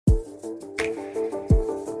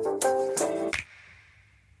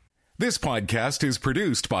This podcast is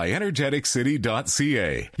produced by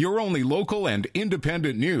energeticcity.ca, your only local and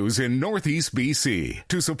independent news in Northeast BC.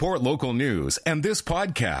 To support local news and this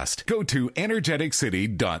podcast, go to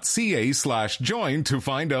energeticcity.ca/join to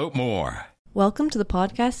find out more. Welcome to the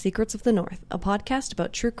podcast Secrets of the North, a podcast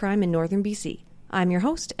about true crime in northern BC. I'm your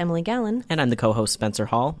host, Emily Gallen. And I'm the co-host, Spencer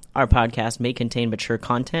Hall. Our podcast may contain mature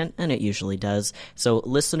content, and it usually does, so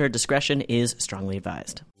listener discretion is strongly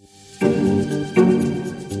advised.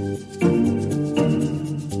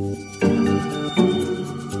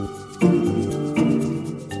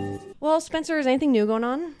 Well, Spencer, is anything new going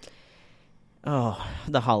on? Oh,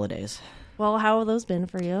 the holidays. Well, how have those been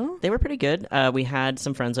for you? They were pretty good. We had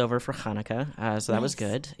some friends over for Hanukkah, so that was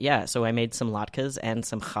good. Yeah, so I made some latkes and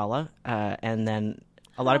some challah, and then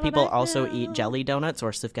a lot of people also eat jelly donuts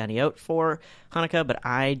or sifganiot for Hanukkah, but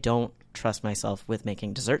I don't trust myself with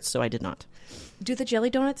making desserts, so I did not. Do the jelly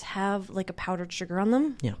donuts have like a powdered sugar on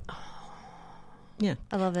them? Yeah. Yeah.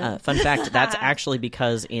 I love it. Fun fact, that's actually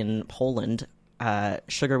because in Poland,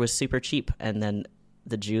 sugar was super cheap, and then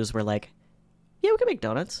the Jews were like, yeah, we can make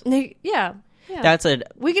donuts. Yeah.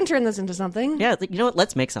 We can turn this into something. Yeah, you know what?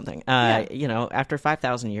 Let's make something. Yeah. You know, after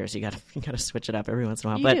 5,000 years, you gotta switch it up every once in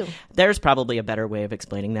a while. You But do. there's probably a better way of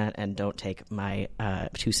explaining that, and don't take my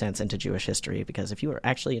 2 cents into Jewish history, because if you are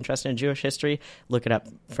actually interested in Jewish history, look it up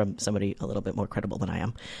from somebody a little bit more credible than I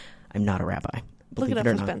am. I'm not a rabbi. Look it up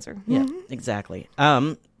from Spencer. Yeah, exactly.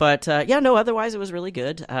 But otherwise it was really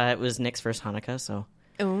good. It was Nick's first Hanukkah, so...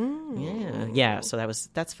 Oh. Yeah. So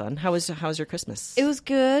that's fun. How was your Christmas? It was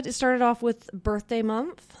good. It started off with birthday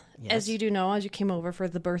month, Yes. as you do know, as you came over for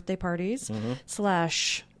the birthday parties /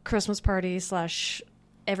 Christmas party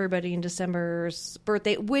 / everybody in December's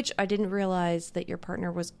birthday, which I didn't realize that your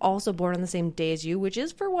partner was also born on the same day as you, which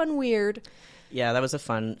is for one weird. Yeah, that was a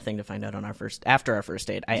fun thing to find out after our first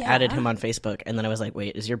date. I added him on Facebook, and then I was like,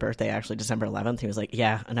 wait, is your birthday actually December 11th? He was like,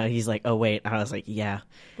 yeah. And he's like, oh, wait. And I was like, yeah.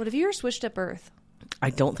 What if you were switched at birth? I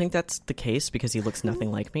don't think that's the case, because he looks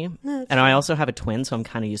nothing like me. And I also have a twin, so I'm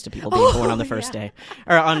kind of used to people being born on the first day.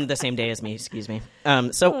 Or on the same day as me, excuse me.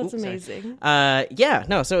 That's amazing. So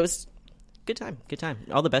it was good time.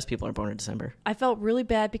 All the best people are born in December. I felt really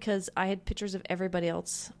bad because I had pictures of everybody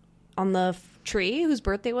else on the tree whose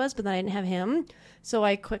birthday it was, but then I didn't have him. So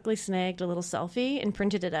I quickly snagged a little selfie and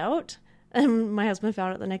printed it out. And my husband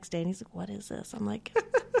found it the next day, and he's like, what is this? I'm like...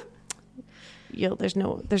 there's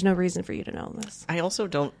no reason for you to know this. I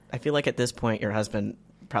feel like at this point your husband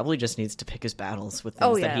probably just needs to pick his battles with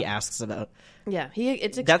things that he asks about. Yeah,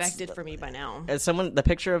 it's expected for me by now. As the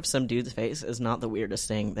picture of some dude's face is not the weirdest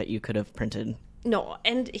thing that you could have printed. No,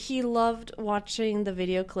 and he loved watching the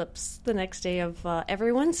video clips the next day of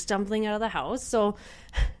everyone stumbling out of the house. So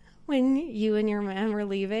when you and your man were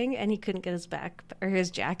leaving and he couldn't get his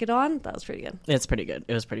jacket on, that was pretty good. It's pretty good.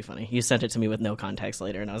 It was pretty funny. You sent it to me with no context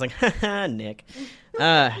later, and I was like, haha, Nick.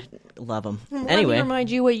 Love him. Anyway. Let me remind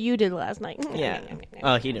you what you did last night. Yeah.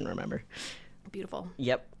 Oh, he didn't remember. Beautiful.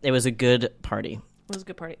 Yep. It was a good party. It was a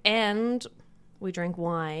good party. And we drank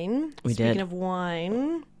wine. We did. Speaking of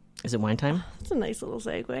wine. Is it wine time? It's a nice little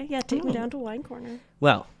segue. Yeah, take me down to Wine Corner.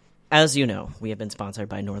 Well, as you know, we have been sponsored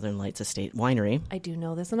by Northern Lights Estate Winery. I do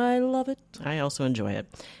know this, and I love it. I also enjoy it.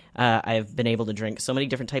 I've been able to drink so many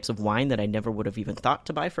different types of wine that I never would have even thought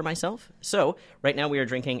to buy for myself. So, right now we are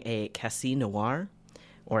drinking a Cassis Noir,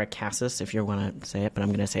 or a Cassis, if you want to say it, but I'm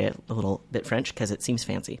going to say it a little bit French because it seems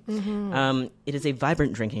fancy. Mm-hmm. It is a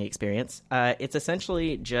vibrant drinking experience. It's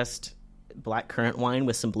essentially just black currant wine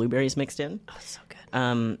with some blueberries mixed in. Oh, so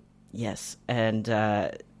good. Yes, and...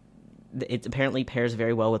 it apparently pairs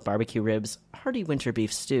very well with barbecue ribs, hearty winter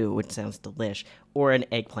beef stew, which sounds delish, or an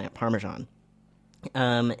eggplant parmesan.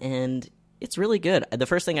 And it's really good. The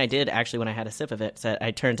first thing I did, actually, when I had a sip of it,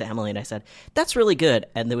 I turned to Emily and I said, that's really good,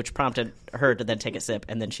 which prompted her to then take a sip,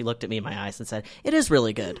 and then she looked at me in my eyes and said, it is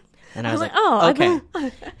really good. And I was like, oh, okay.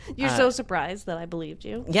 You're so surprised that I believed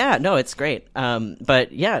you. Yeah, no, it's great. So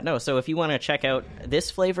if you want to check out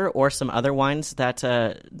this flavor or some other wines that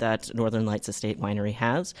Northern Lights Estate Winery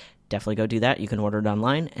has, definitely go do that. You can order it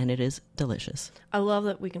online, and it is delicious. I love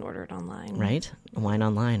that we can order it online. Right? Wine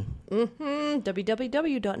online.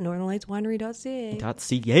 www.northernlightswinery.ca.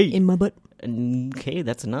 .ca. In my butt. Okay,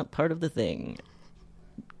 that's not part of the thing.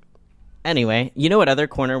 Anyway, you know what other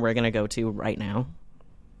corner we're going to go to right now?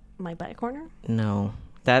 My butt corner? No.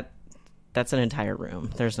 That's an entire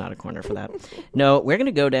room. There's not a corner for that. No, we're going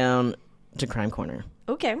to go down to Crime Corner.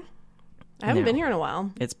 Okay. I haven't been here in a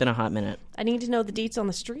while. It's been a hot minute. I need to know the deets on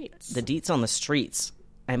the streets. The deets on the streets.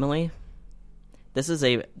 Emily, this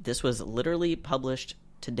was literally published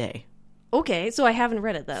today. Okay, so I haven't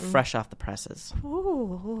read it then. Fresh off the presses.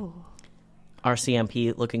 Ooh.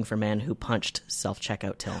 RCMP looking for man who punched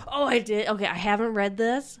self-checkout till. Oh, I did. Okay, I haven't read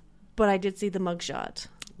this, but I did see the mugshot.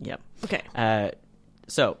 Yep. Okay.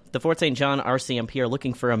 So, the Fort St. John RCMP are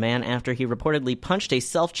looking for a man after he reportedly punched a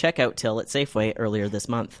self-checkout till at Safeway earlier this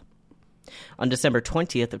month. On December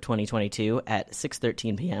 20th of 2022 at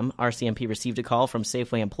 6:13 p.m., RCMP received a call from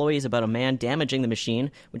Safeway employees about a man damaging the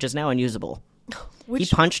machine, which is now unusable. He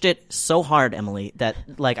punched it so hard, Emily, that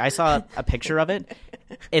like I saw a picture of it.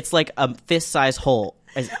 It's like a fist-size hole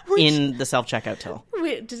in the self-checkout till.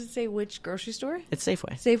 Wait, does it say which grocery store? It's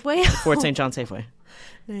Safeway. Safeway? Fort St. John Safeway.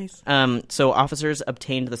 Nice. So officers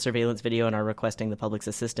obtained the surveillance video and are requesting the public's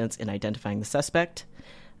assistance in identifying the suspect.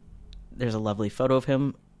 There's a lovely photo of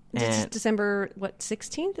him. This is December,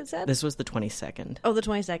 16th, it said? This was the 22nd. Oh, the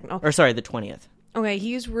 22nd. Oh. Or sorry, the 20th. Okay,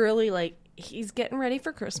 he's really, he's getting ready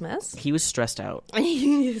for Christmas. He was stressed out.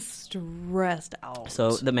 He is stressed out.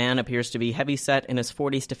 So the man appears to be heavy-set in his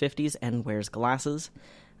 40s to 50s and wears glasses.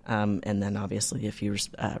 And then, obviously, if you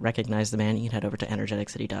recognize the man, you can head over to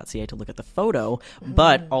energeticcity.ca to look at the photo.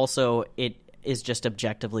 But also, it is just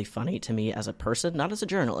objectively funny to me as a person, not as a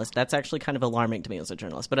journalist. That's actually kind of alarming to me as a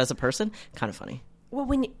journalist. But as a person, kind of funny. Well,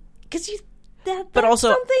 because that's but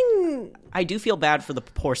also, something... I do feel bad for the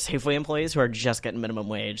poor Safeway employees who are just getting minimum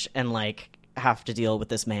wage and, have to deal with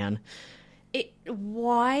this man.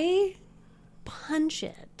 Why punch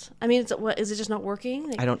it? I mean, is it just not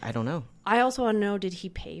working? I don't know. I also want to know, did he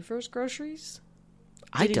pay for his groceries?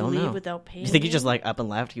 I don't know. Did he leave without paying? You think he just, up and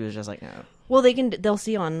left? He was just like, no. Well, they'll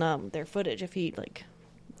see on their footage if he,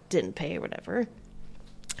 didn't pay or whatever.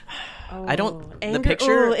 Oh, I don't. Anger. The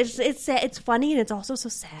picture. Oh, it's sad. It's funny and it's also so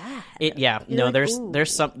sad.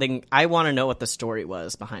 There's something. I want to know what the story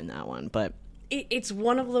was behind that one, but it's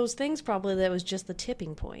one of those things probably that was just the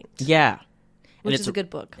tipping point. Yeah, which is a good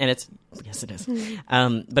book. And yes, it is.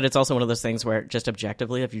 But it's also one of those things where just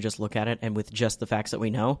objectively, if you just look at it and with just the facts that we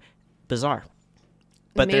know, bizarre.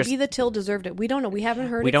 But maybe the till deserved it. We don't know. We haven't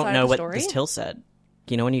heard. We don't know what story. this till said.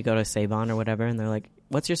 You know when you go to Save-On or whatever, and they're like,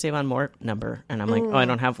 "What's your Save-On More number?" And I'm like, "Oh, I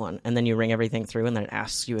don't have one." And then you ring everything through, and then it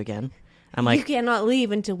asks you again. I'm like, "You cannot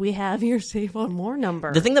leave until we have your Save-On More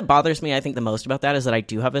number." The thing that bothers me, I think, the most about that is that I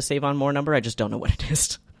do have a Save-On More number. I just don't know what it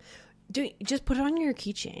is. Just put it on your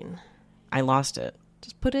keychain. I lost it.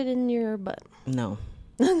 Just put it in your butt. No,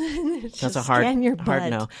 that's a hard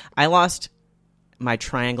no. I lost my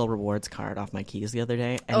Triangle Rewards card off my keys the other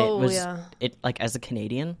day, and it as a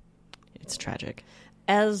Canadian, it's tragic.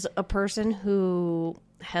 As a person who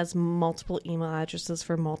has multiple email addresses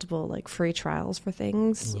for multiple free trials for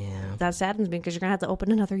things, that saddens me because you're gonna have to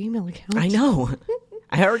open another email account. I know.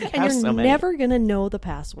 I already have and you're so many. Never gonna know the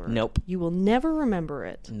password. Nope. You will never remember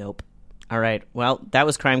it. Nope. All right. Well, that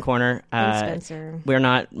was Crime Corner. Spencer. We're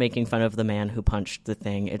not making fun of the man who punched the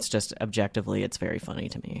thing. It's just objectively, it's very funny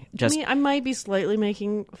to me. I might be slightly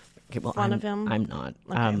making fun of him. I'm not.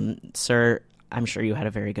 Okay. Sir, I'm sure you had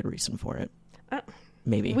a very good reason for it.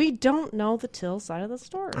 Maybe. We don't know the till side of the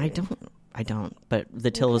story. I don't. But the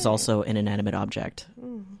till is also an inanimate object.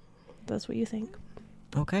 That's what you think.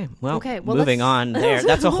 Okay. Well, moving on there.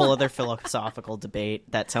 That's a whole other philosophical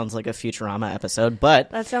debate. That sounds like a Futurama episode, but...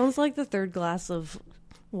 That sounds like the third glass of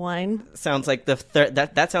wine. Sounds like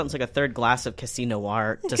that sounds like a third glass of Casino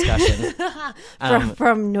Noir discussion.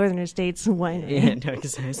 from Northern States Wine. Yeah, no,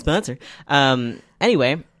 because I'm a sponsor.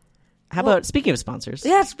 Anyway... How about, speaking of sponsors?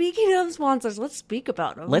 Yeah, speaking of sponsors, let's speak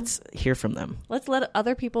about them. Let's hear from them. Let's let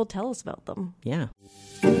other people tell us about them. Yeah.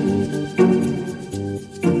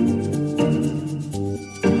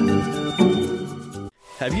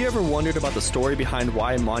 Have you ever wondered about the story behind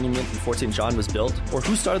why a monument in Fort St. John was built? Or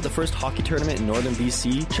who started the first hockey tournament in northern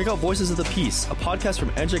BC? Check out Voices of the Peace, a podcast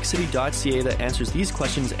from energeticcity.ca that answers these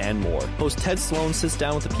questions and more. Host Ted Sloan sits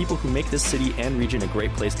down with the people who make this city and region a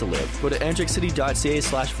great place to live. Go to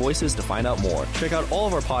energeticcity.ca/voices to find out more. Check out all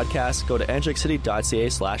of our podcasts. Go to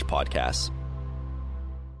energeticcity.ca/podcasts.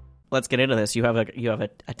 Let's get into this. You have a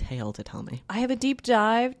tale to tell me. I have a deep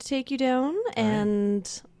dive to take you down, and...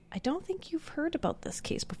 I don't think you've heard about this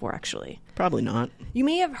case before, actually. Probably not. You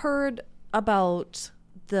may have heard about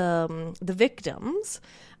the victims.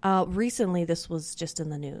 Recently, this was just in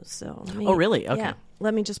the news. So oh, really? Okay. Yeah.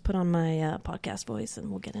 Let me just put on my podcast voice, and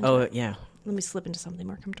we'll get into it. Oh, yeah. Let me slip into something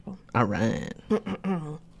more comfortable. All right.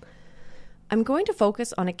 I'm going to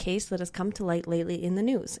focus on a case that has come to light lately in the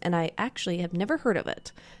news, and I actually have never heard of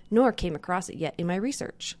it, nor came across it yet in my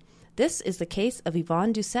research. This is the case of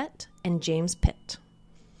Yvonne Doucette and James Pitt.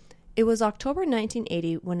 It was October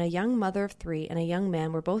 1980 when a young mother of 3 and a young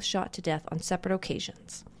man were both shot to death on separate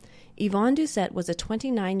occasions. Yvonne Doucette was a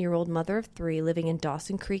 29-year-old mother of 3 living in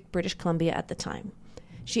Dawson Creek, British Columbia at the time.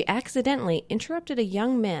 she accidentally interrupted a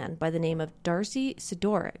young man by the name of Darcy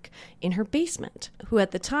Sidoric in her basement, who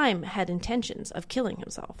at the time had intentions of killing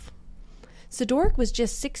himself. Sidoric was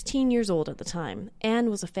just 16 years old at the time and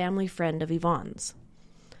was a family friend of Yvonne's.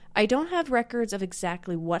 I don't have records of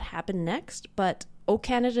exactly what happened next, but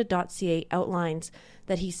ocanada.ca outlines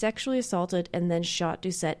that he sexually assaulted and then shot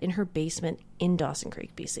Doucette in her basement in Dawson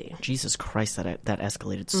Creek, BC. Jesus Christ, that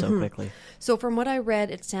escalated so quickly. So from what I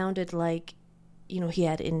read, it sounded like, he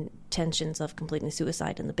had intentions of completing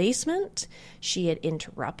suicide in the basement. She had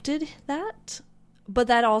interrupted that. But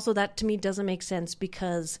that to me doesn't make sense,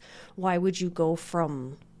 because why would you go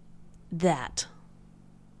from that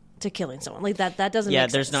to killing someone? Like that doesn't make sense. Yeah,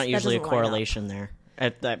 there's not usually a correlation there.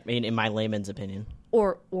 I mean, in my layman's opinion.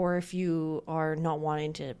 Or if you are not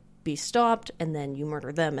wanting to be stopped and then you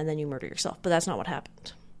murder them and then you murder yourself. But that's not what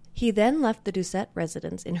happened. He then left the Doucette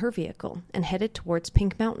residence in her vehicle and headed towards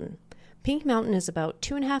Pink Mountain. Pink Mountain is about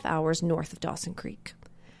 2.5 hours north of Dawson Creek.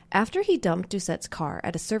 After he dumped Doucette's car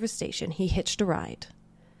at a service station, he hitched a ride.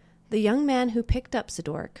 The young man who picked up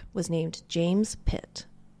Sidoric was named James Pitt.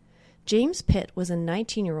 James Pitt was a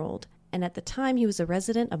 19-year-old, and at the time he was a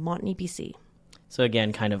resident of Montney, BC. So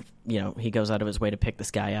again, kind of, he goes out of his way to pick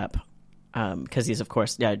this guy up, because he's, of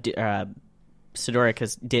course, Sidoric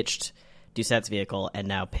has ditched Doucette's vehicle, and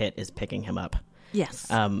now Pitt is picking him up.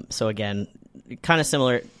 Yes. So again, kind of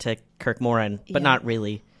similar to Kirkmoran, but not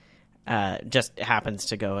really. Just happens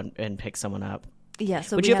to go and pick someone up. Yeah.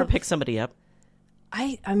 So would you ever pick somebody up?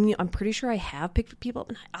 I mean, I'm pretty sure I have picked people up,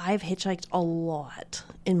 and I've hitchhiked a lot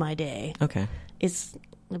in my day. Okay. It's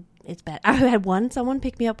bad. I had someone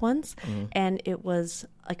pick me up once, and it was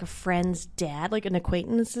like a friend's dad, like an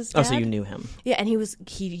acquaintance's dad. Oh, so you knew him? Yeah, and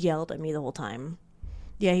he yelled at me the whole time.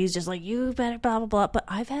 Yeah, he's just like, you better blah blah blah. But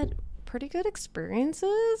I've had pretty good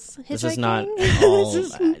experiences hitchhiking. This is not all.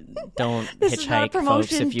 Don't hitchhike,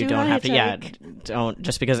 folks, if you don't have to. Yeah, don't.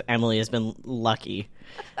 Just because Emily has been lucky.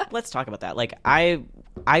 Let's talk about that. Like, I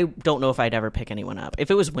don't know if I'd ever pick anyone up.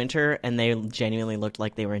 If it was winter and they genuinely looked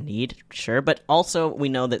like they were in need, sure. But also, we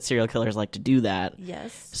know that serial killers like to do that.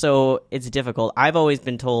 Yes. So it's difficult. I've always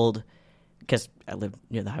been told, because I live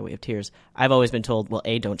near the Highway of Tears, I've always been told, well,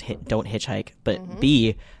 A, don't hitchhike, but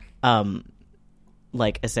B,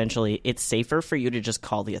 like, essentially, it's safer for you to just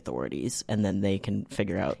call the authorities, and then they can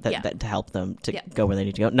figure out that to help them to go where they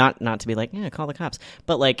need to go. Not to be like, call the cops.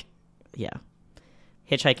 But, like,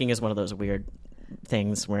 hitchhiking is one of those weird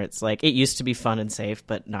things where it's like, it used to be fun and safe,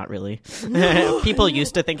 but not really. People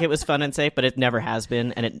used to think it was fun and safe, but it never has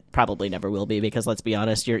been, and it probably never will be, because let's be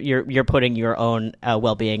honest, you're putting your own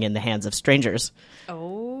well-being in the hands of strangers.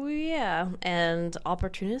 Oh yeah, and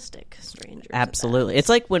opportunistic strangers. Absolutely. It's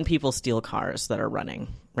like when people steal cars that are running,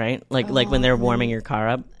 right? Like when they're warming your car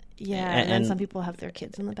up. Yeah, and then some people have their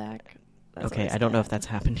kids in the back. Okay, I don't know if that's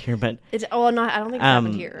happened here, but I don't think it's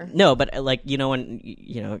happened here. No, but like,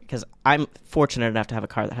 because I'm fortunate enough to have a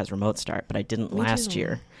car that has remote start, but I didn't last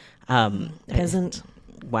year. Peasant.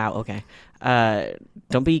 Wow. Okay.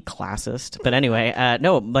 Don't be classist. But anyway,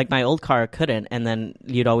 no, like my old car couldn't, and then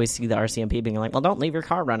you'd always see the RCMP being like, "Well, don't leave your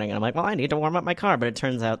car running," and I'm like, "Well, I need to warm up my car," but it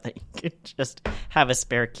turns out that you could just have a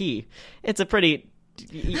spare key. It's a pretty.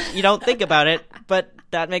 You don't think about it, but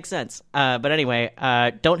that makes sense. But anyway,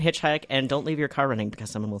 don't hitchhike and don't leave your car running, because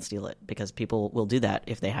someone will steal it, because people will do that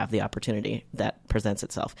if they have the opportunity that presents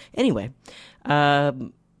itself. Anyway,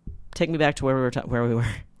 take me back to where we were.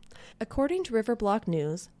 According to Riverblock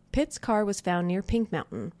News, Pitt's car was found near Pink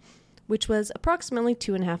Mountain, which was approximately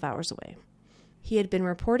 2.5 hours away. He had been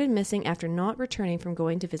reported missing after not returning from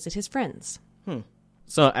going to visit his friends.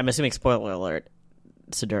 So I'm assuming, spoiler alert,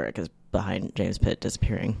 Sidoric is behind James Pitt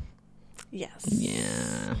disappearing. Yes.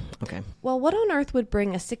 Yeah. Okay. Well, what on earth would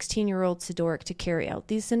bring a 16-year-old Sidoric to carry out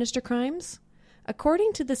these sinister crimes?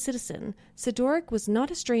 According to The Citizen, Sidoric was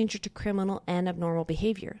not a stranger to criminal and abnormal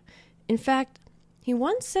behavior. In fact, he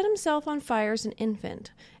once set himself on fire as an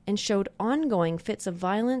infant and showed ongoing fits of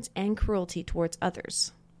violence and cruelty towards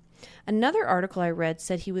others. Another article I read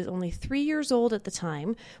said he was only 3 years old at the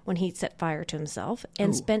time when he set fire to himself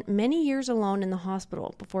and spent many years alone in the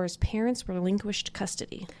hospital before his parents relinquished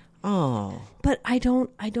custody. Oh. But I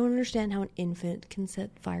don't understand how an infant can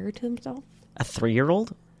set fire to himself. A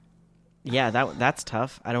 3-year-old? Yeah, that's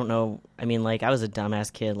tough. I don't know. I mean, like, I was a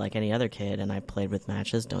dumbass kid like any other kid, and I played with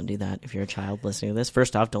matches. Don't do that if you're a child listening to this.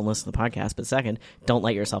 First off, don't listen to the podcast. But second, don't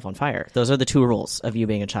light yourself on fire. Those are the 2 rules of you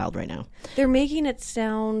being a child right now. They're making it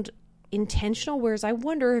sound intentional, whereas I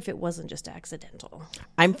wonder if it wasn't just accidental.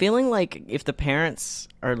 I'm feeling like if the parents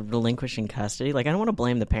are relinquishing custody, like, I don't want to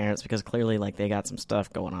blame the parents, because clearly, like, they got some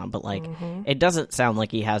stuff going on, but like, it doesn't sound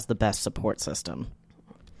like he has the best support system.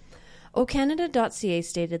 OCanada.ca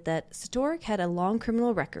stated that Sidoric had a long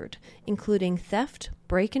criminal record, including theft,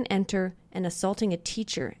 break and enter, and assaulting a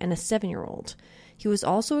teacher and a 7-year-old. He was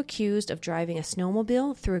also accused of driving a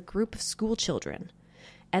snowmobile through a group of school children.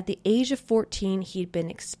 At the age of 14, he'd been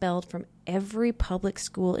expelled from every public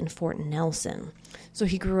school in Fort Nelson. So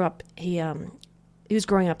he grew up, he was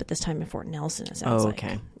growing up at this time in Fort Nelson, it sounds like.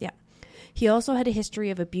 Okay. Yeah. He also had a history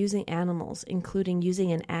of abusing animals, including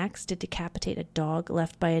using an axe to decapitate a dog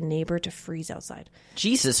left by a neighbor to freeze outside.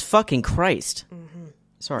 Jesus fucking Christ. Mm-hmm.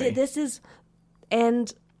 Sorry. This is,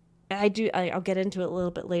 and I'll get into it a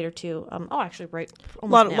little bit later too. Actually, right. A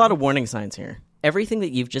lot of warning signs here. Everything that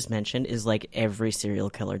you've just mentioned is like every serial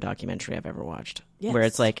killer documentary I've ever watched. Yes. Where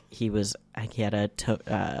it's like he had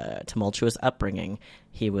a tumultuous upbringing.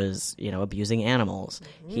 He was, abusing animals.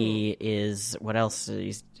 Mm-hmm. He is, what else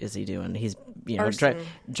is he doing? He's,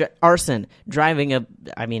 arson, driving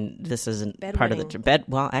this isn't part of the bed.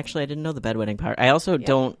 Well, actually, I didn't know the bedwetting part. I also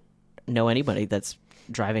don't know anybody that's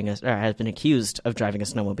driving or has been accused of driving a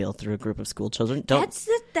snowmobile through a group of school children. That's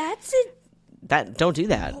it. Don't do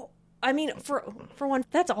that. I mean, for one,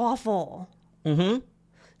 that's awful. Mm-hmm.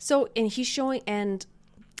 So, and he's showing, and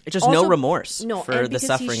just also, no remorse for the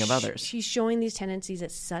suffering of others. He's showing these tendencies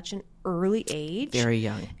at such an early age, very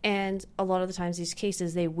young, and a lot of the times these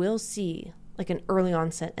cases they will see like an early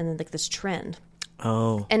onset and then like this trend.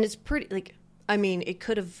 Oh, and it's pretty like. I mean, it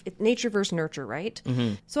could have nature versus nurture, right?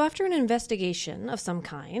 Mm-hmm. So after an investigation of some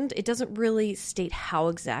kind, it doesn't really state how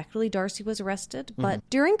exactly Darcy was arrested, but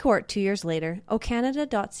during court 2 years later,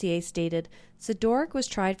 OCanada.ca stated Sidoric was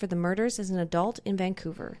tried for the murders as an adult in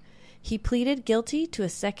Vancouver. He pleaded guilty to a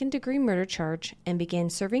second-degree murder charge and began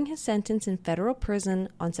serving his sentence in federal prison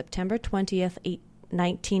on September 20th,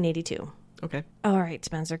 1982. Okay. All right,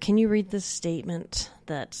 Spencer, can you read this statement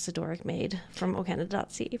that Sidoric made from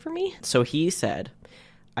OCanada.ca for me? So he said,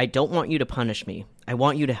 I don't want you to punish me. I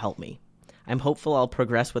want you to help me. I'm hopeful I'll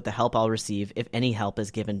progress with the help I'll receive if any help is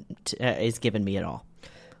given me at all.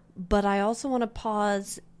 But I also want to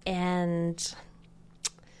pause and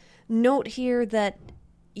note here that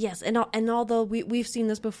yes, and although we've seen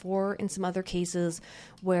this before in some other cases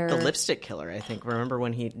where the lipstick killer, I think. Remember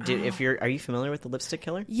when he did? Are you familiar with the lipstick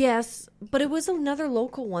killer? Yes, but it was another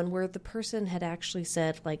local one where the person had actually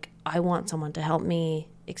said like, "I want someone to help me,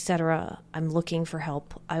 etc. I'm looking for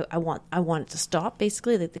help. I want it to stop."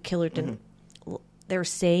 Basically, that the killer didn't. Mm-hmm. They were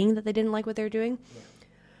saying that they didn't like what they were doing,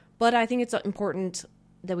 but I think it's important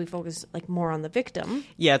that we focus like more on the victim.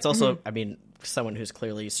 Yeah, it's also, I mean, someone who's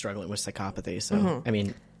clearly struggling with psychopathy. So, I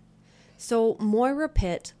mean. So Moira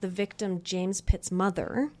Pitt, the victim James Pitt's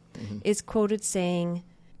mother, is quoted saying,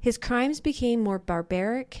 his crimes became more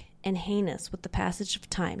barbaric and heinous with the passage of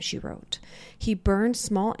time, she wrote. He burned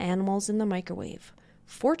small animals in the microwave.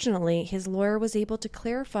 Fortunately, his lawyer was able to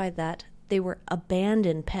clarify that they were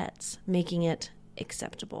abandoned pets, making it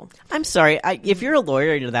acceptable. I'm sorry. If you're a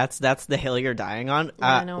lawyer, that's the hill you're dying on.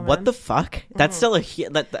 I know, what the fuck? That's still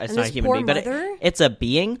that's not a human being, but it's a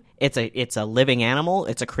being. It's a living animal.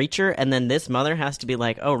 It's a creature, and then this mother has to be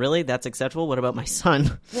like, oh, really? That's acceptable? What about my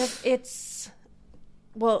son?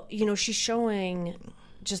 Well, she's showing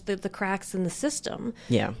just the cracks in the system.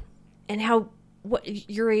 Yeah, and how what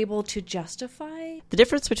you're able to justify the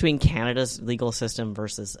difference between Canada's legal system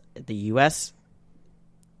versus the U.S.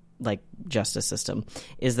 like justice system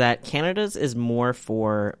is that Canada's is more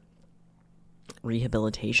for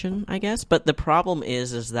rehabilitation, I guess. But the problem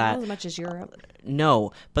is that not as much as Europe.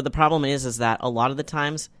 No, but the problem is that a lot of the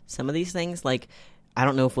times, some of these things, like I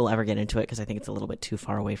don't know if we'll ever get into it because I think it's a little bit too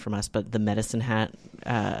far away from us. But the Medicine Hat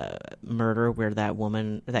murder, where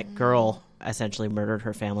that girl essentially murdered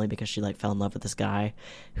her family because she like fell in love with this guy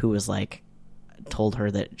who was like told her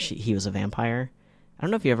that he was a vampire. I don't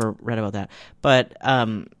know if you ever read about that, but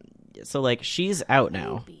so like she's out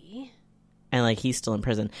now. Maybe. And like he's still in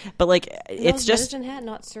prison, but like it's just Medicine Hat,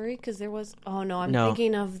 not Surrey, because there was. Oh no, I'm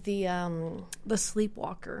thinking of the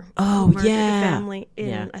Sleepwalker. Oh who murdered yeah, the family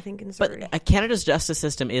I think in Surrey. But Canada's justice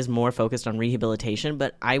system is more focused on rehabilitation.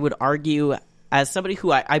 But I would argue, as somebody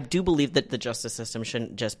who I do believe that the justice system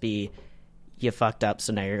shouldn't just be you fucked up,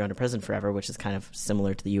 so now you're going to prison forever, which is kind of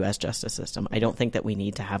similar to the U.S. justice system. I don't think that we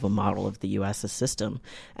need to have a model of the U.S.'s system.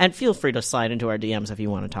 And feel free to slide into our DMs if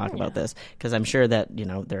you want to talk about this, because I'm sure that,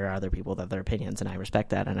 there are other people that have their opinions, and I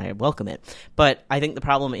respect that, and I welcome it. But I think the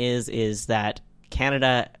problem is that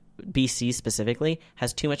Canada, BC specifically,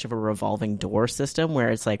 has too much of a revolving door system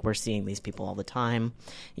where it's like we're seeing these people all the time,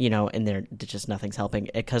 and they're just nothing's helping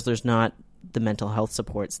because there's not the mental health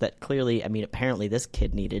supports that clearly, apparently this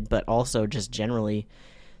kid needed, but also just generally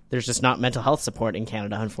there's just not mental health support in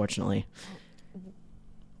Canada, unfortunately.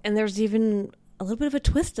 And there's even a little bit of a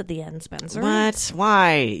twist at the end, Spencer. What?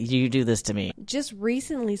 Why you do this to me? Just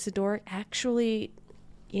recently, Sidoric actually,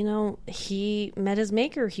 he met his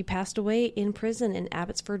maker. He passed away in prison in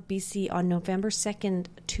Abbotsford, BC on November 2nd,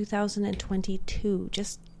 2022,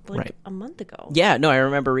 just a month ago. Yeah, no, I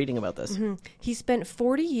remember reading about this. Mm-hmm. He spent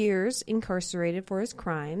 40 years incarcerated for his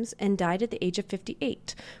crimes and died at the age of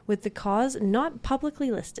 58, with the cause not publicly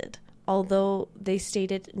listed, although they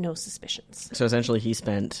stated no suspicions. So essentially he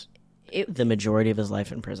spent the majority of his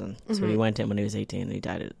life in prison. So he went in when he was 18 and he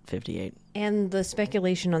died at 58. And the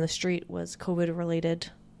speculation on the street was COVID-related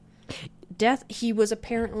death. He was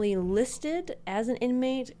apparently listed as an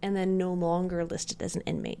inmate and then no longer listed as an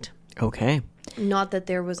inmate. Okay. Not that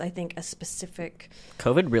there was, I think, a specific...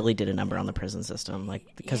 COVID really did a number on the prison system,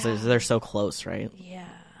 because they're so close, right? Yeah.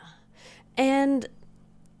 And,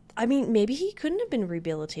 I mean, maybe he couldn't have been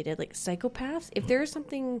rehabilitated, like psychopaths. If there is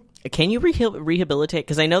something... Can you rehabilitate?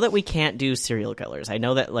 Because I know that we can't do serial killers. I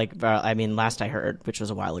know that, last I heard, which was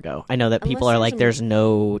a while ago, I know that people are like, there's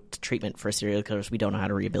no treatment for serial killers. We don't know how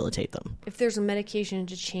to rehabilitate them. If there's a medication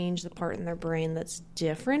to change the part in their brain that's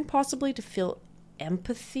different, possibly to feel...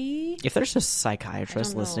 empathy. If there's a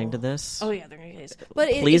psychiatrist listening to this, oh yeah, they're gonna get it. But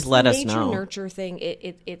please let us know. Nature thing.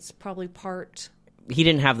 It's probably part. He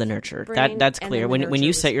didn't have the nurture. That's clear. When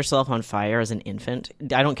you set yourself on fire as an infant,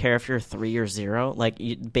 I don't care if you're 3 or 0.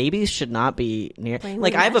 Babies should not be near.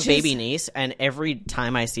 I have a baby niece, and every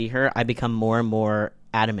time I see her, I become more and more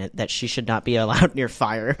adamant that she should not be allowed near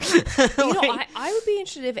fire. I would be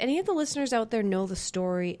interested if any of the listeners out there know the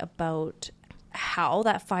story about how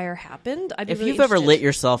that fire happened. I'd be if really you've ever interested. lit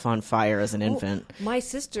yourself on fire as an infant. My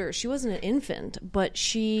sister, she wasn't an infant, but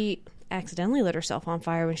she accidentally lit herself on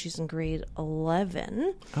fire when she's in grade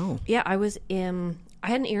 11. Oh. Yeah, I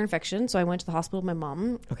had an ear infection, so I went to the hospital with my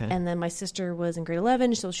mom. Okay. And then my sister was in grade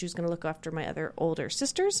 11, so she was going to look after my other older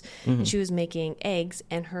sisters. And she was making eggs,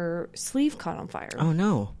 and her sleeve caught on fire. Oh,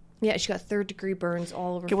 no. Yeah, she got 3rd-degree burns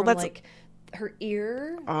all over her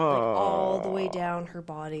ear, all the way down her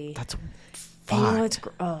body. That's and do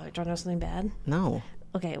you want to know something bad? No.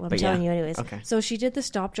 Okay, well, I'm telling you anyways. Okay. So she did the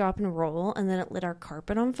stop, drop, and roll, and then it lit our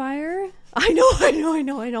carpet on fire. I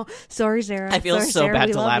know. Sorry, Sarah. I feel so Sarah. bad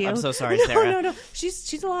We to love laugh. you. I'm so sorry, No, Sarah. No.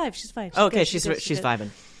 She's alive. She's fine. Okay, she's she's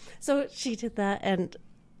vibing. So she did that, and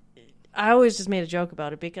I always just made a joke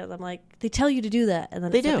about it because I'm like, they tell you to do that, and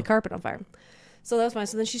then they set the carpet on fire. So that was fine.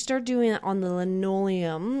 So then she started doing it on the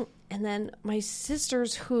linoleum, and then my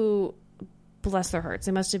sisters, who, bless their hearts,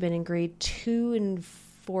 they must have been in grade 2 and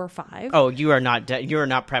 4 or 5. Oh, you are not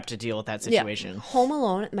prepped to deal with that situation. Yeah. Home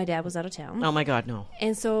alone. My dad was out of town. Oh my God, no.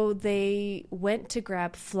 And so they went to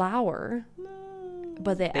grab flour,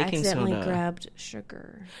 but they Baking accidentally soda. grabbed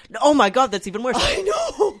sugar. Oh my God, that's even worse. I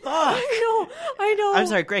know. I know. I'm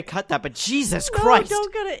sorry, Greg, cut that, but Jesus Christ.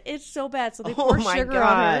 Don't cut it. It's so bad. So they poured sugar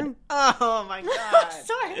on her. Oh my God.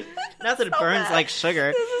 Sorry. Nothing burns like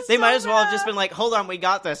sugar. They might as well have just been like, hold on, we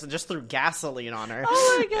got this, and just threw gasoline on her.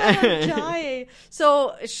 Oh my God, I'm dying.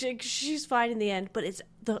 So she's fine in the end, but it's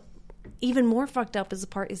the even more fucked up is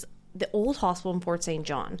the old hospital in Fort St.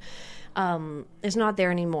 John. It's not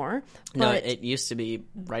there anymore. No, it used to be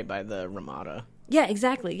right by the Ramada. Yeah,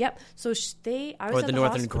 exactly. Yep. So I was or at the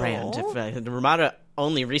Northern Grand. If the Ramada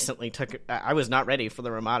only recently took. I was not ready for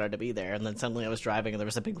the Ramada to be there, and then suddenly I was driving, and there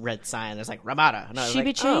was a big red sign. There's like Ramada, and I was she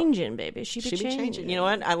be changing, baby. She be changing. You know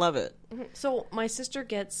what? I love it. So my sister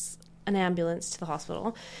gets an ambulance to the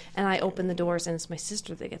hospital, and I open the doors, and it's my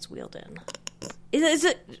sister that gets wheeled in. Is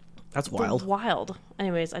it? That's wild. Wild.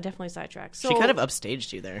 Anyways, I definitely sidetracked. So she kind of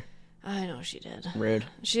upstaged you there. I know she did. Rude.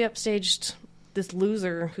 She upstaged this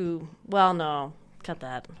loser who. Well, no, cut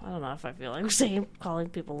that. I don't know if I feel like calling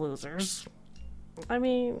people losers. I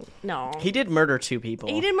mean, no. He did murder 2 people.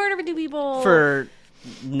 He did murder 2 people for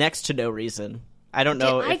next to no reason. I don't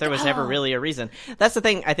know if there was ever really a reason. That's the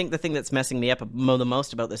thing. I think the thing that's messing me up the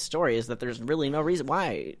most about this story is that there's really no reason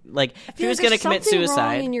why. Like, if he was going to commit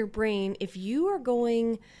suicide wrong in your brain, if you are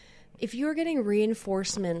getting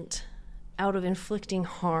reinforcement out of inflicting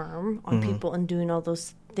harm on people and doing all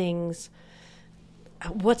those things,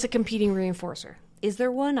 what's a competing reinforcer? Is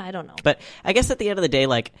there one? I don't know. But I guess at the end of the day,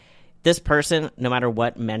 like, this person, no matter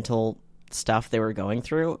what mental stuff they were going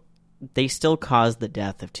through, they still caused the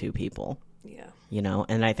death of 2 people. Yeah. You know,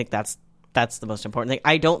 and I think that's the most important thing.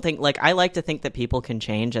 I don't think, like, I like to think that people can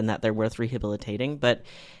change and that they're worth rehabilitating, but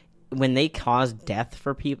when they cause death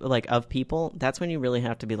for people, like, of people, that's when you really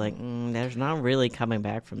have to be like, there's not really coming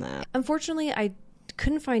back from that. Unfortunately, I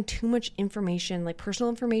couldn't find too much information, like personal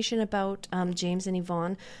information about James and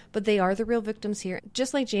Yvonne, but they are the real victims here.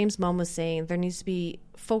 Just like James' mom was saying, there needs to be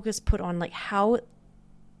focus put on like how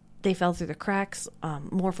they fell through the cracks,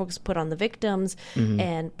 more focus put on the victims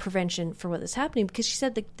and prevention for what is happening. Because she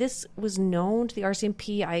said that this was known to the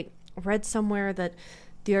RCMP. I read somewhere that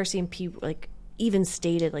the RCMP like even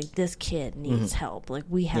stated like this kid needs help. Like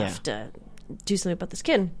we have to do something about this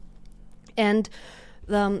kid. And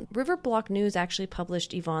the River Block News actually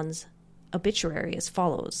published Yvonne's obituary as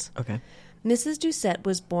follows. Okay. Mrs. Doucette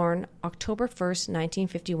was born October 1st,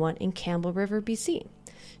 1951 in Campbell River, BC.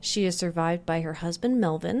 She is survived by her husband,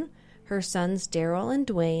 Melvin, her sons, Daryl and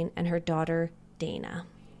Dwayne, and her daughter, Dana.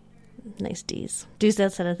 Nice D's.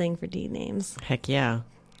 Doucette's had a thing for D names. Heck yeah.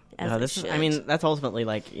 As No, it this is, I should. mean, that's ultimately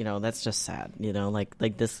like, you know, that's just sad, you know,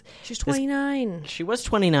 like this. She's 29. She was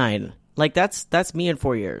 29. Like that's me in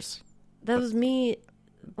 4 years. That was me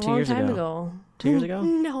a 2 long years time ago. ago. 2 years ago?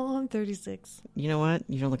 No, I'm 36. You know what?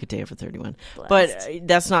 You don't look a day over 31. Blessed. But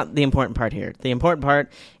that's not the important part here. The important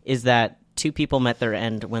part is that two people met their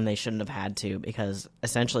end when they shouldn't have had to, because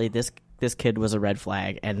essentially this kid was a red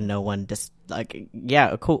flag and no one just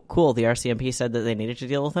cool. The RCMP said that they needed to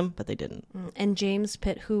deal with him, but they didn't. And James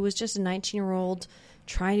Pitt, who was just a 19-year-old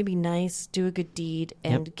trying to be nice, do a good deed,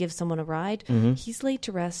 and give someone a ride, he's laid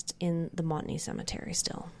to rest in the Montney Cemetery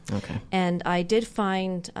still. Okay. And I did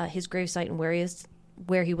find his gravesite and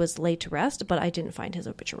where he was laid to rest, but I didn't find his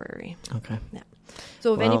obituary. Okay. Yeah.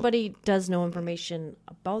 So if Well- anybody does know information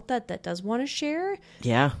about that does want to share,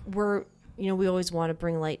 Yeah. we always want to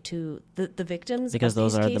bring light to the victims Because of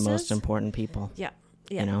those these are cases. the most important people. Yeah.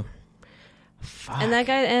 You know? Fuck. And that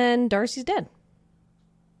guy, and Darcy's dead.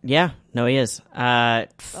 Yeah. No, he is. Darcy.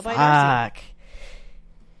 Fuck.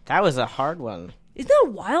 That was a hard one. Isn't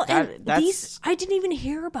that wild? And that's- these, I didn't even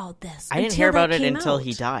hear about this. I didn't until hear about that it came until out.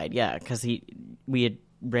 he died. Yeah, because we had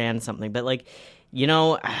ran something. But like, you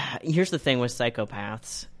know, here's the thing with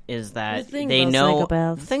psychopaths is that The thing they about know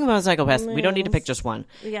psychopaths. the thing about psychopaths. We don't need to pick just one.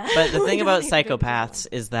 Yeah. But the We thing don't about need to pick just psychopaths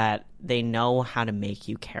is that they know how to make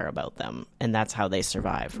you care about them, and that's how they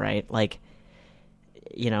survive, right? Like,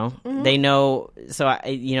 you know, they know. So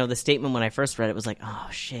the statement when I first read it was like, oh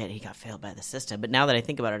shit, he got failed by the system. But now that I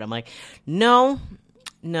think about it, I'm like, no.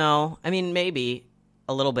 I mean, maybe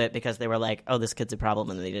a little bit, because they were like, oh, this kid's a problem,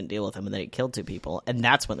 and they didn't deal with him, and they killed 2 people, and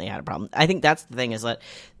that's when they had a problem. I think that's the thing, is that,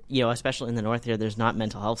 you know, especially in the north here, there's not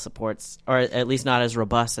mental health supports, or at least not as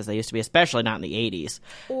robust as they used to be, especially not in the 80s.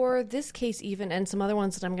 Or this case even, and some other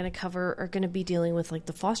ones that I'm going to cover are going to be dealing with like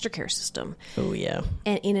the foster care system Oh yeah.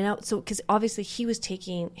 and in and out. So because obviously he was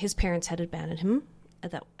his parents had abandoned him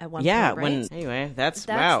at one Yeah, point, right? anyway, that's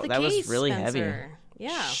That's wow, the that case, was really Spencer. heavy.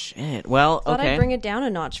 Yeah. Shit. Well, Thought okay. I'd bring it down a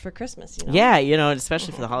notch for Christmas, you know? Yeah, you know,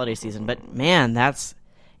 especially for the holiday season. But man, that's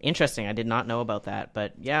interesting. I did not know about that.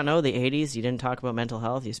 But yeah, no, the 80s, you didn't talk about mental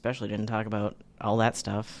health. You especially didn't talk about all that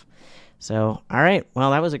stuff. So, all right. Well,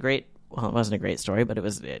 that was it wasn't a great story, but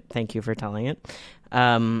thank you for telling it.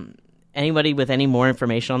 Anybody with any more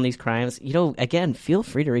information on these crimes, you know, again, feel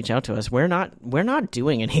free to reach out to us. We're not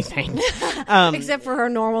doing anything. Except for our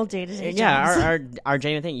normal day-to-day Yeah, jobs. our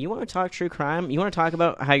genuine thing. You want to talk true crime? You want to talk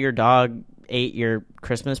about how your dog ate your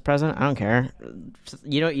Christmas present? I don't care.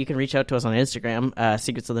 You know, you can reach out to us on Instagram,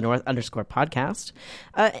 Secrets of the North _podcast.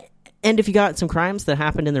 And if you got some crimes that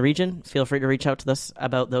happened in the region, feel free to reach out to us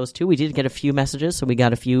about those too. We did get a few messages, so we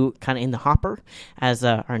got a few kind of in the hopper, as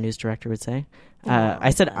our news director would say. I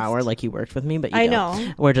said our like you worked with me, but you don't.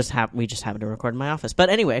 know. We just happen to record in my office. But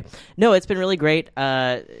anyway, no, it's been really great.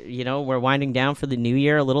 You know, we're winding down for the new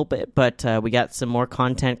year a little bit, but we got some more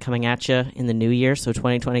content coming at you in the new year. So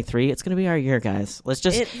 2023, it's going to be our year, guys. Let's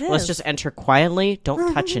just enter quietly.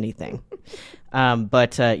 Don't touch anything.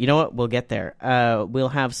 But you know what? We'll get there. We'll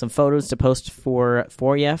have some photos to post for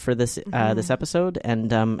you for this this episode.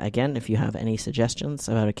 And again, if you have any suggestions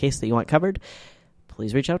about a case that you want covered,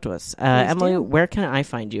 please reach out to us. Emily, where can I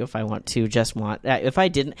find you if I want to if I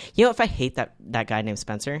didn't, you know, if I hate that guy named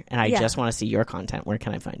Spencer and I just want to see your content, where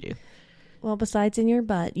can I find you? Well, besides in your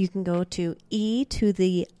butt, you can go to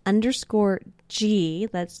 _G,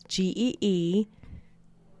 that's GEE,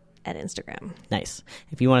 at Instagram. Nice.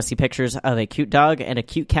 If you want to see pictures of a cute dog and a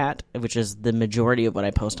cute cat, which is the majority of what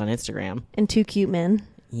I post on Instagram. And 2 cute men.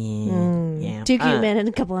 Yeah. 2 cute men and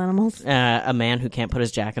a couple animals. A man who can't put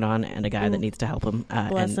his jacket on and a guy that needs to help him.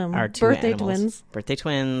 Bless and him. Our 2 Birthday animals. twins. Birthday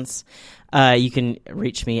twins. You can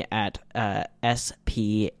reach me at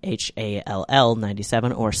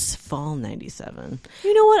SPHALL97 or SFAL97.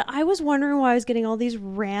 You know what? I was wondering why I was getting all these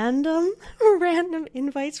random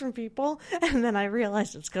invites from people, and then I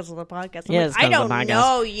realized it's because of the podcast. I'm It's like, I 'cause of don't the podcast.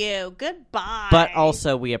 know you. Goodbye. But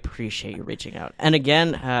also, we appreciate you reaching out. And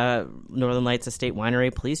again, Northern Lights Estate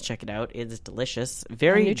Winery, please check it out. It's delicious.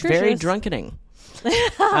 Very, And very nutritious. drunkening.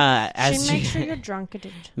 Make sure you're drunk.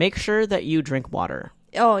 Make sure that you drink water.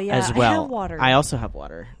 Oh, yeah. as well. I have water. I also have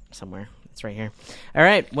water somewhere. It's right here. All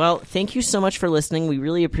right. Well, thank you so much for listening. We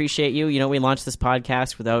really appreciate you. You know, we launched this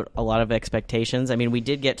podcast without a lot of expectations. I mean, we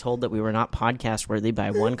did get told that we were not podcast worthy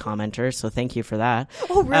by one commenter, so thank you for that.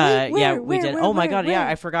 Oh, really? Yeah, Where, we did. where, Oh my where, God. where? Yeah,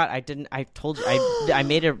 I forgot. I told you. I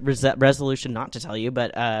made a resolution not to tell you,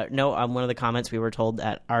 but no. One of the comments we were told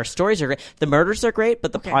that our stories are great. The murders are great,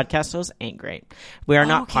 but the podcast hosts ain't great. We are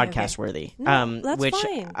not podcast worthy. No, that's which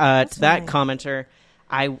fine. To that commenter,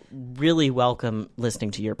 I really welcome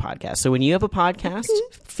listening to your podcast. So when you have a podcast,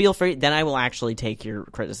 feel free. Then I will actually take your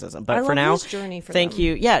criticism. But I for love now, this journey for thank them.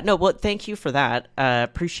 you. Yeah, no, well, thank you for that.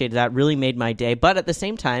 Appreciated that. Really made my day. But at the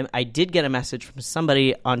same time, I did get a message from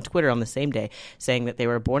somebody on Twitter on the same day saying that they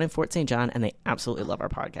were born in Fort St. John and they absolutely love our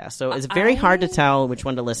podcast. So it's very hard to tell which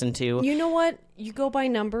one to listen to. You know what? You go by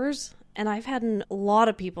numbers, and I've had a lot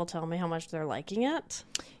of people tell me how much they're liking it.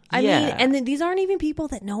 I mean, and then these aren't even people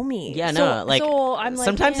that know me. Yeah, no, so I'm like,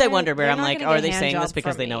 sometimes I wonder where I'm like, are they saying this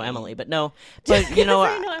because they know Emily? But no, but you know,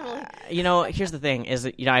 here's the thing: is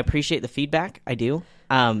that, I appreciate the feedback, I do.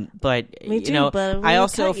 But me too, but I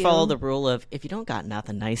also follow the rule of if you don't got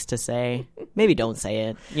nothing nice to say, maybe don't say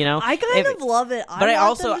it. I kind of love it. But I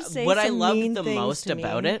also what I loved the most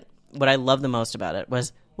about it. What I loved the most about it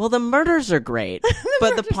was, well, the murders are great,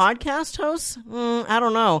 but the podcast hosts, I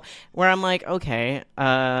don't know. Where I'm like, okay,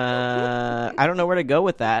 I don't know where to go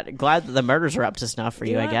with that. Glad that the murders are up to snuff for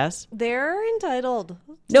you, I guess. They're entitled.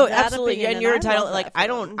 No, absolutely, and you're entitled. Like,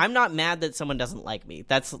 I'm not mad that someone doesn't like me.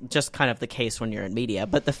 That's just kind of the case when you're in media.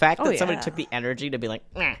 But the fact that somebody took the energy to be like,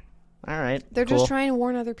 all right, they're cool. just trying to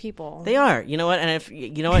warn other people. They are. You know what? And if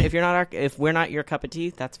we're not your cup of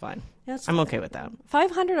tea, that's fine. I'm okay with that.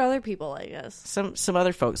 500 other people, I guess. Some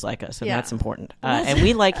other folks like us, and that's important. And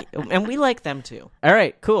we like them too. All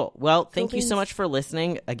right, cool. Well, thank you so much for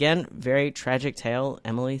listening. Again, very tragic tale,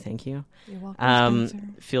 Emily. Thank you. You're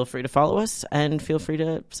welcome. Feel free to follow us, and feel free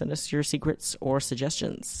to send us your secrets or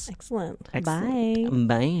suggestions. Excellent. Bye.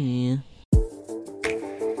 Bye.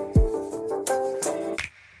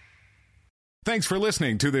 Thanks for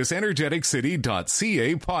listening to this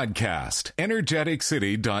energeticcity.ca podcast.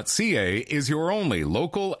 Energeticcity.ca is your only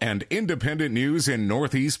local and independent news in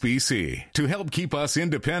Northeast BC. To help keep us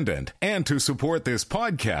independent and to support this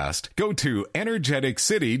podcast, go to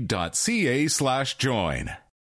energeticcity.ca/join.